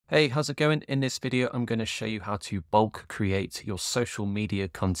Hey, how's it going? In this video, I'm going to show you how to bulk create your social media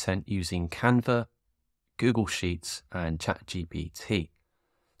content using Canva, Google Sheets, and ChatGPT.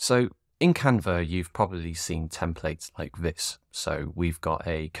 So in Canva, you've probably seen templates like this. So we've got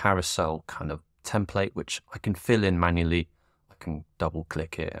a carousel kind of template, which I can fill in manually. I can double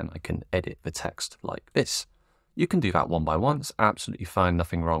click it and I can edit the text like this. You can do that one by one. It's absolutely fine.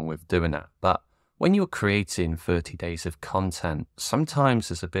 Nothing wrong with doing that. But when you're creating 30 days of content, sometimes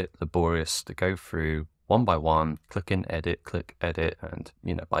it's a bit laborious to go through one by one, click edit, and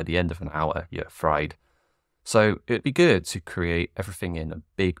by the end of an hour, you're fried. So it'd be good to create everything in a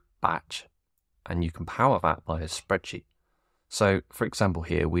big batch, and you can power that by a spreadsheet. So for example,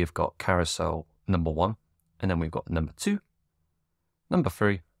 here we've got carousel number 1, and then we've got number 2, number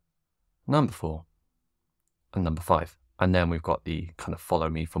 3, number 4, and number 5. And then we've got the kind of follow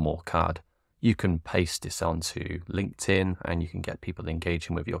me for more card. You can paste this onto LinkedIn and you can get people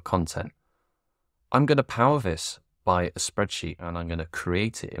engaging with your content. I'm going to power this by a spreadsheet and I'm going to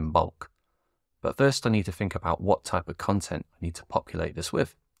create it in bulk. But first I need to think about what type of content I need to populate this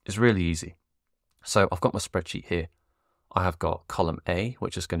with. It's really easy. So I've got my spreadsheet here. I have got column A,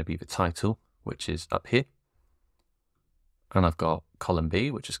 which is going to be the title, which is up here. And I've got column B,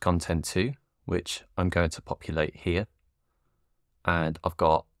 which is content 2, which I'm going to populate here. And I've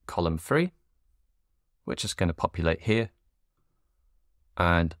got column 3, which is going to populate here.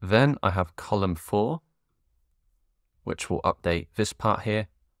 And then I have column 4, which will update this part here.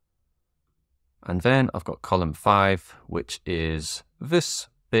 And then I've got column 5, which is this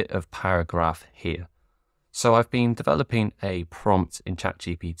bit of paragraph here. So I've been developing a prompt in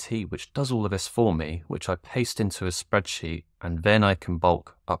ChatGPT, which does all of this for me, which I paste into a spreadsheet, and then I can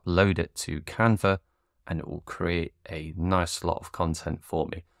bulk upload it to Canva, and it will create a nice lot of content for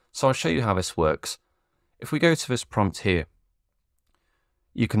me. So I'll show you how this works. If we go to this prompt here,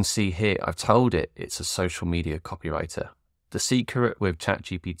 you can see here, I've told it it's a social media copywriter. The secret with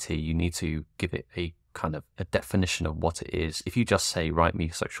ChatGPT, you need to give it a kind of a definition of what it is. If you just say, write me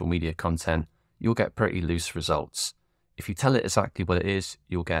social media content, you'll get pretty loose results. If you tell it exactly what it is,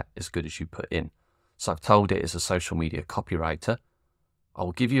 you'll get as good as you put in. So I've told it it's a social media copywriter.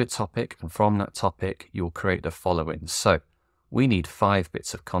 I'll give you a topic, and from that topic, you'll create the following. So we need 5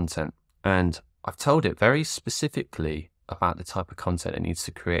 bits of content, and I've told it very specifically about the type of content it needs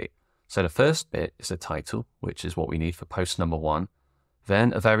to create. So the first bit is a title, which is what we need for post number 1.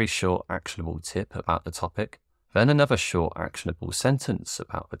 Then a very short actionable tip about the topic. Then another short actionable sentence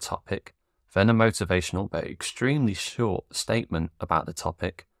about the topic. Then a motivational but extremely short statement about the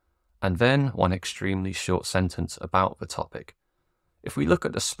topic. And then one extremely short sentence about the topic. If we look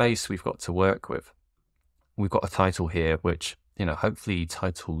at the space we've got to work with, we've got a title here, which hopefully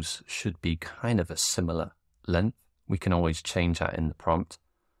titles should be kind of a similar length. We can always change that in the prompt.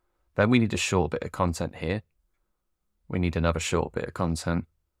 Then we need a short bit of content here. We need another short bit of content.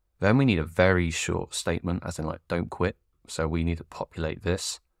 Then we need a very short statement, as in like, don't quit. So we need to populate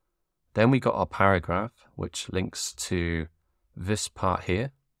this. Then we got our paragraph, which links to this part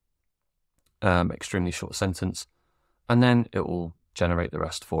here. Extremely short sentence. And then it will generate the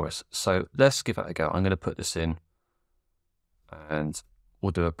rest for us. So let's give it a go. I'm going to put this in. And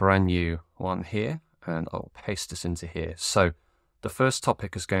we'll do a brand new one here, and I'll paste this into here. So the first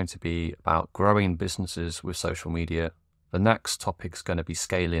topic is going to be about growing businesses with social media. The next topic is going to be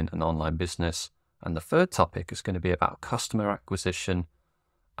scaling an online business. And the third topic is going to be about customer acquisition.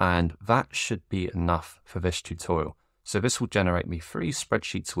 And that should be enough for this tutorial. So this will generate me 3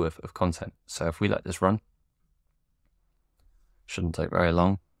 spreadsheets worth of content. So if we let this run, shouldn't take very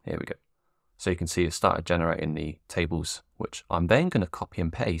long. Here we go. So you can see it started generating the tables, which I'm then going to copy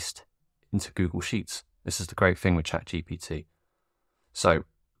and paste into Google Sheets. This is the great thing with ChatGPT. So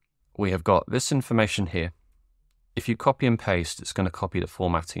we have got this information here. If you copy and paste, it's going to copy the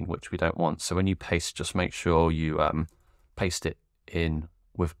formatting, which we don't want. So when you paste, just make sure you paste it in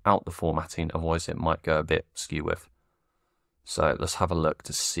without the formatting, otherwise it might go a bit skew with. So let's have a look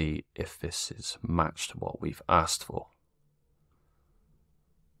to see if this is matched what we've asked for.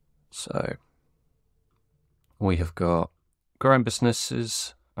 So we have got growing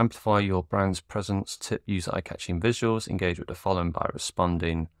businesses, amplify your brand's presence, tip, use eye-catching visuals, engage with the following by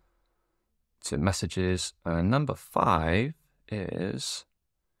responding to messages. And number 5 is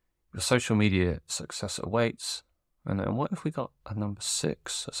your social media success awaits. And then what if we got a number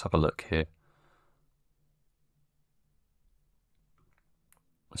 6? Let's have a look here.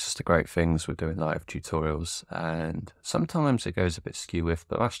 It's just the great things with doing live tutorials, and sometimes it goes a bit skew with,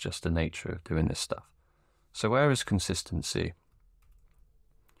 but that's just the nature of doing this stuff. So where is consistency?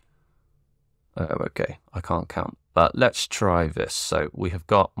 Okay, I can't count But let's try this. So we have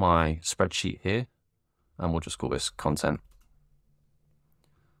got my spreadsheet here, and we'll just call this content.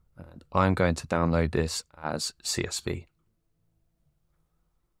 And I'm going to download this as CSV.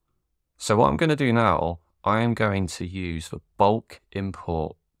 So what I'm going to do now, I am going to use the bulk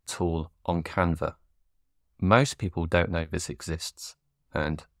import tool on Canva. Most people don't know this exists,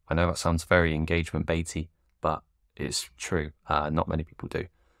 and I know that sounds very engagement baity, but it's true. Not many people do,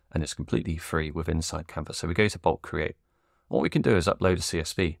 and it's completely free within inside Canva. So we go to bulk create. What we can do is upload a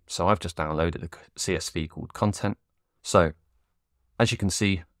CSV. So I've just downloaded a CSV called content. So as you can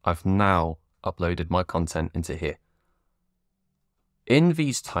see, I've now uploaded my content into here. In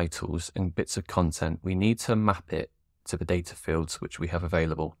these titles and bits of content, we need to map it to the data fields which we have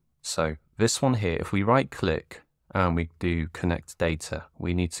available. So this one here, if we right click and we do connect data,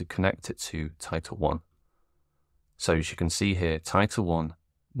 we need to connect it to title 1. So as you can see here, title 1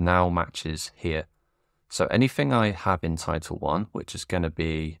 now matches here. So anything I have in title 1, which is going to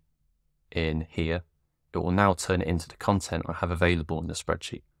be in here, it will now turn it into the content I have available in the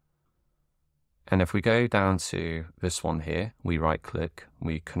spreadsheet. And if we go down to this one here, we right click,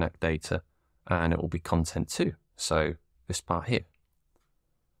 we connect data, and it will be content 2. So this part here.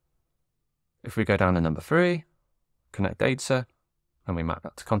 If we go down to number 3, connect data, and we map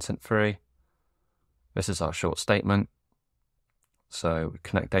that to content 3. This is our short statement. So we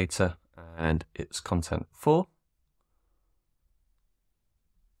connect data, and it's content 4.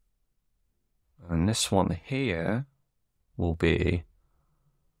 And this one here will be,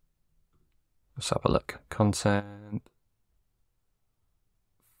 let's have a look, content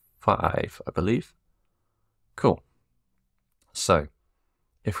 5, I believe. Cool. So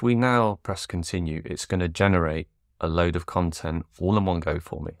if we now press continue, it's going to generate a load of content all in one go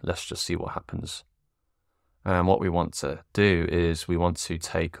for me. Let's just see what happens. And what we want to do is we want to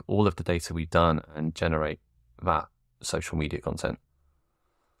take all of the data we've done and generate that social media content.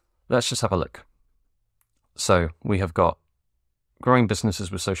 Let's just have a look. So we have got growing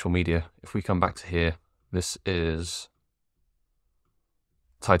businesses with social media. If we come back to here, this is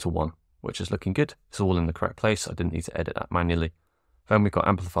title 1, which is looking good. It's all in the correct place. I didn't need to edit that manually. Then we've got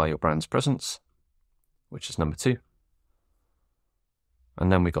amplify your brand's presence, which is number 2.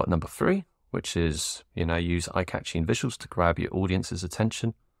 And then we've got number 3, which is, use eye-catching visuals to grab your audience's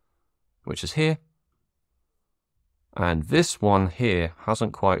attention, which is here. And this one here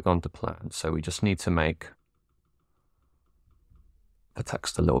hasn't quite gone to plan. So we just need to make the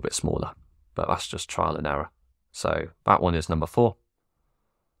text a little bit smaller, but that's just trial and error. So that one is number 4.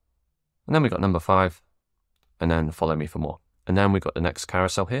 And then we've got number 5, and then follow me for more. And then we've got the next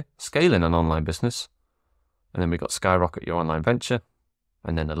carousel here, scaling an online business. And then we've got skyrocket your online venture.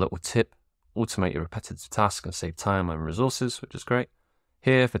 And then a little tip, automate your repetitive tasks and save time and resources, which is great.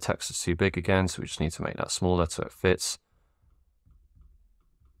 Here, the text is too big again, so we just need to make that smaller so it fits.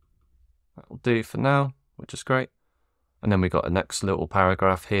 That will do for now, which is great. And then we've got a next little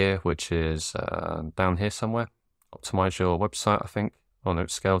paragraph here, which is down here somewhere. Optimize your website, I think. Oh no,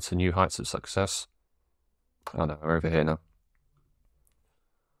 scale to new heights of success. Oh no, we're over here now.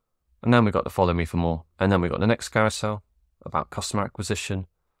 And then we've got the follow me for more. And then we've got the next carousel about customer acquisition,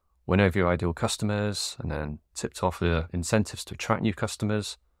 win over your ideal customers, and then tip to offer incentives to attract new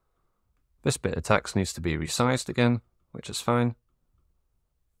customers. This bit of text needs to be resized again, which is fine.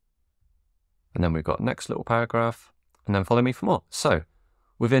 And then we've got next little paragraph, and then follow me for more. So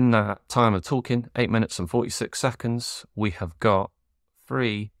within that time of talking, 8 minutes and 46 seconds, we have got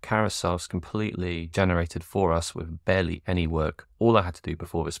 3 carousels completely generated for us with barely any work. All I had to do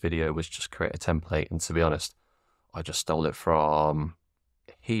before this video was just create a template. And to be honest, I just stole it from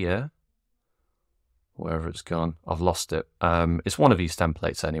here, wherever it's gone. I've lost it. It's one of these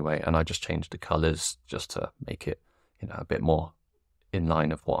templates anyway, and I just changed the colors just to make it, a bit more in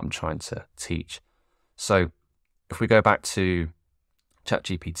line of what I'm trying to teach. So if we go back to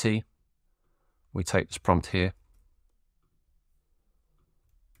ChatGPT, we take this prompt here,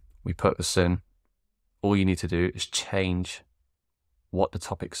 we put this in. All you need to do is change what the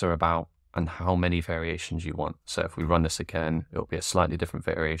topics are about and how many variations you want. So if we run this again, it'll be a slightly different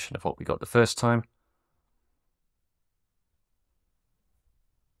variation of what we got the first time.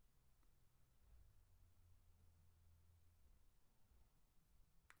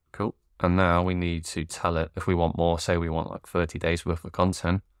 Cool. And now we need to tell it if we want more, say we want like 30 days worth of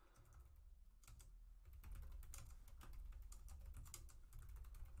content.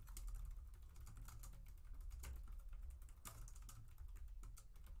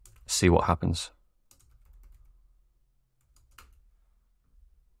 See what happens.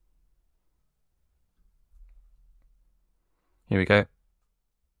 Here we go.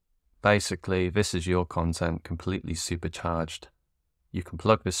 basically, this is your content completely supercharged. You can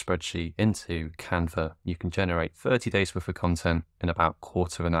plug this spreadsheet into Canva. You can generate 30 days worth of content in about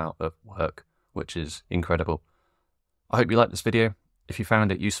quarter of an hour of work, which is incredible. I hope you liked this video. If you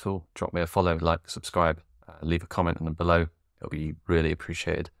found it useful, drop me a follow, like, subscribe, leave a comment on them below. It'll be really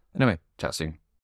appreciated. Anyway, chat soon.